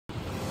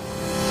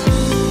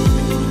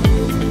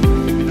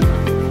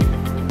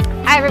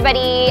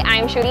everybody,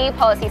 I'm Shuli,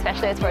 Policy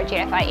Specialist for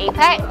GFI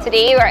APAC.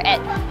 Today we're at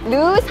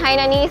Lu's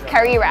Hainanese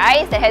Curry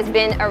Rice that has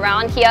been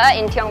around here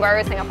in Tiong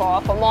Bahru,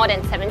 Singapore for more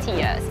than 70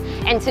 years.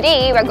 And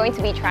today we're going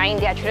to be trying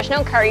their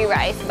traditional curry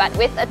rice but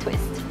with a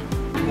twist.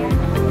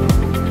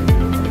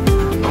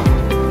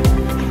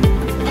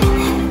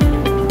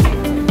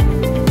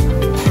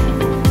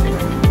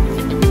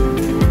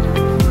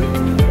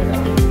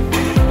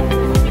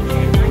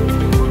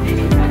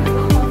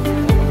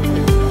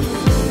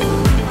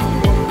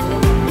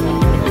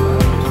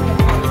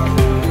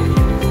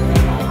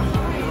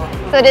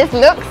 So this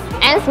looks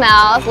and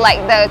smells like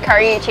the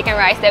curry chicken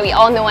rice that we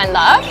all know and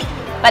love.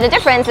 But the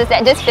difference is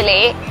that this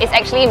fillet is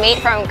actually made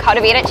from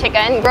cultivated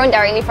chicken grown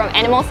directly from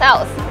animal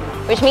cells,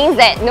 which means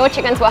that no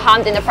chickens were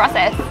harmed in the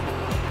process.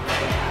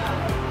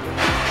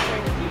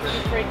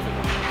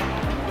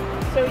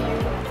 So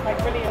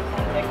really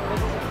authentic.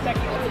 This is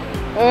exactly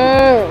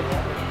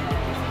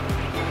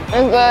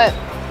It's good.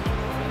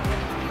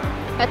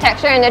 The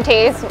texture and the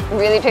taste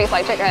really taste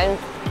like chicken.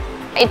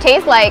 It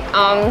tastes like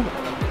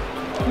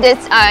this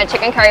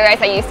chicken curry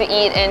rice I used to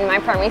eat in my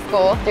primary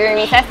school during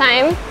recess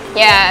time.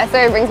 Yeah, so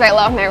it brings back a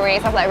lot of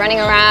memories of like running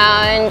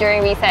around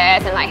during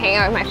recess and like hanging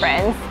out with my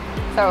friends.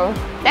 So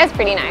that's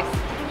pretty nice.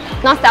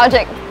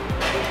 Nostalgic.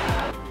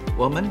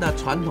 我们的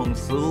传统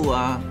食物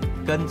啊，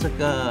跟这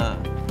个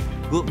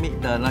Good Meat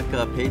的那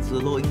个培植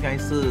肉应该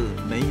是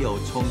没有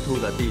冲突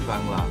的地方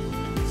啦，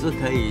是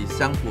可以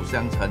相辅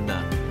相成的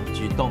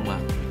举动啦。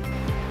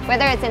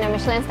 Whether it's in a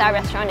Michelin-star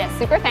restaurant that's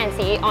super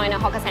fancy or in a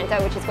hawker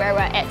center, which is where we're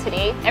at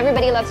today,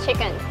 everybody loves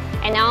chicken.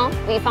 And now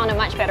we found a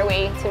much better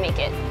way to make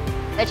it.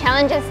 The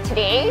challenge is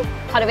today,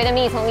 cultivated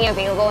meat is only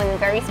available in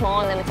very small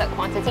and limited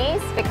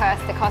quantities because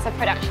the cost of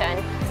production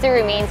still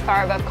remains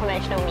far above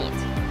conventional meat.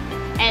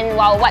 And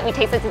while what we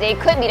tasted today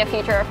could be the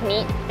future of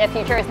meat, that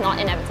future is not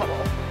inevitable.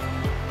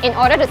 In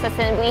order to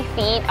sustainably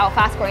feed our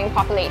fast-growing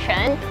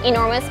population,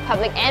 enormous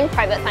public and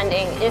private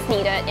funding is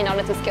needed in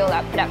order to scale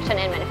up production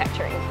and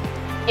manufacturing.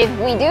 If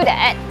we do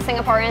that,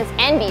 Singaporeans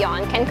and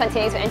beyond can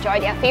continue to enjoy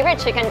their favorite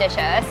chicken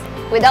dishes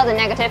without the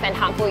negative and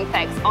harmful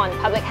effects on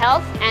public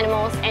health,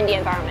 animals, and the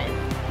environment.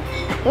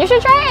 You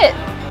should try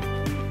it!